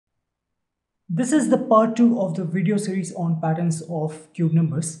This is the part 2 of the video series on patterns of cube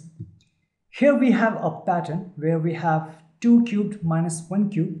numbers. Here we have a pattern where we have 2 cubed minus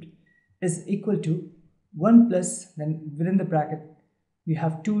 1 cubed is equal to 1 plus, then within the bracket we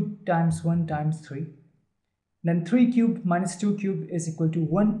have 2 times 1 times 3. Then 3 cubed minus 2 cubed is equal to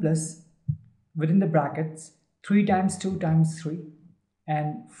 1 plus, within the brackets, 3 times 2 times 3.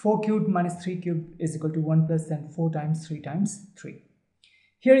 And 4 cubed minus 3 cubed is equal to 1 plus and 4 times 3 times 3.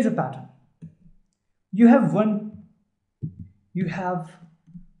 Here is a pattern. You have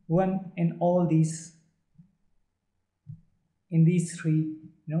one in all these, in these three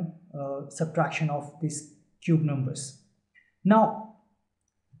subtraction of these cube numbers. Now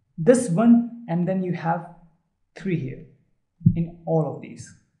this one, and then you have 3 here in all of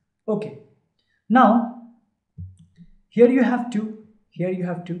these. Okay, now here you have 2, here you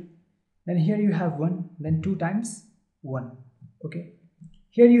have 2, then here you have 1, then 2 times 1. Okay,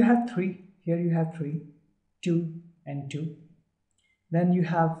 here you have 3, here you have 3, 2 and 2, then you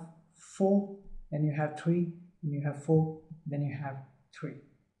have 4, then you have 3, then you have 4, then you have 3.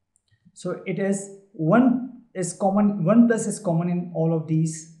 So it is 1 is common, 1 plus is common in all of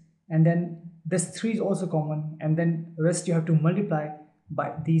these, and then this 3 is also common, and then rest you have to multiply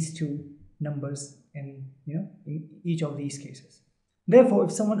by these two numbers in in each of these cases. Therefore,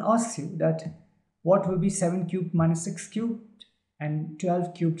 if someone asks you that what will be 7 cubed minus 6 cubed and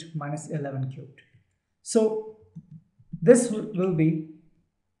 12 cubed minus 11 cubed, so this will be,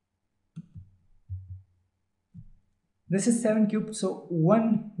 this is 7 cubed, so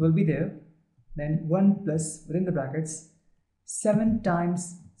 1 will be there, then 1 plus, within the brackets, 7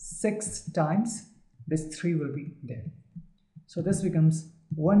 times 6 times this 3 will be there. So this becomes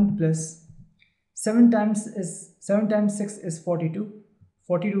 1 plus 7 times 6 is 42.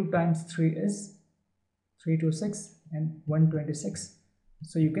 42 times 3 is 326 and 126.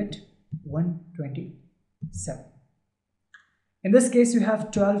 So you get 127. In this case, you have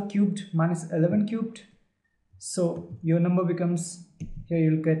 12 cubed minus 11 cubed. So your number becomes, here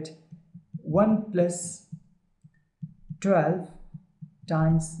you'll get 1 plus 12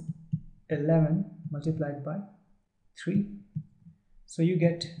 times 11 multiplied by 3. So you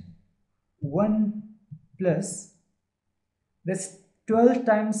get 1 plus, this 12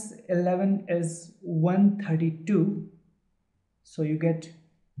 times 11 is 132. So you get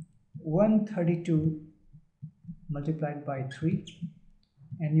 132 multiplied by 3,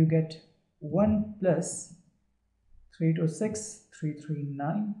 and you get 1 plus 3 to 6,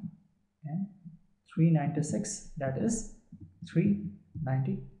 339 and 396, that is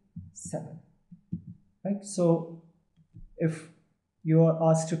 397, right? So if you are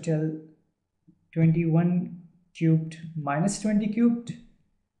asked to tell 21 cubed minus 20 cubed,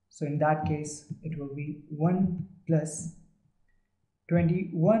 so in that case it will be 1 plus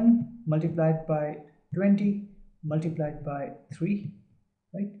 21 multiplied by 20 multiplied by 3,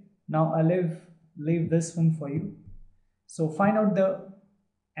 right? Now I'll leave this one for you. So find out the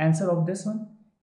answer of this one.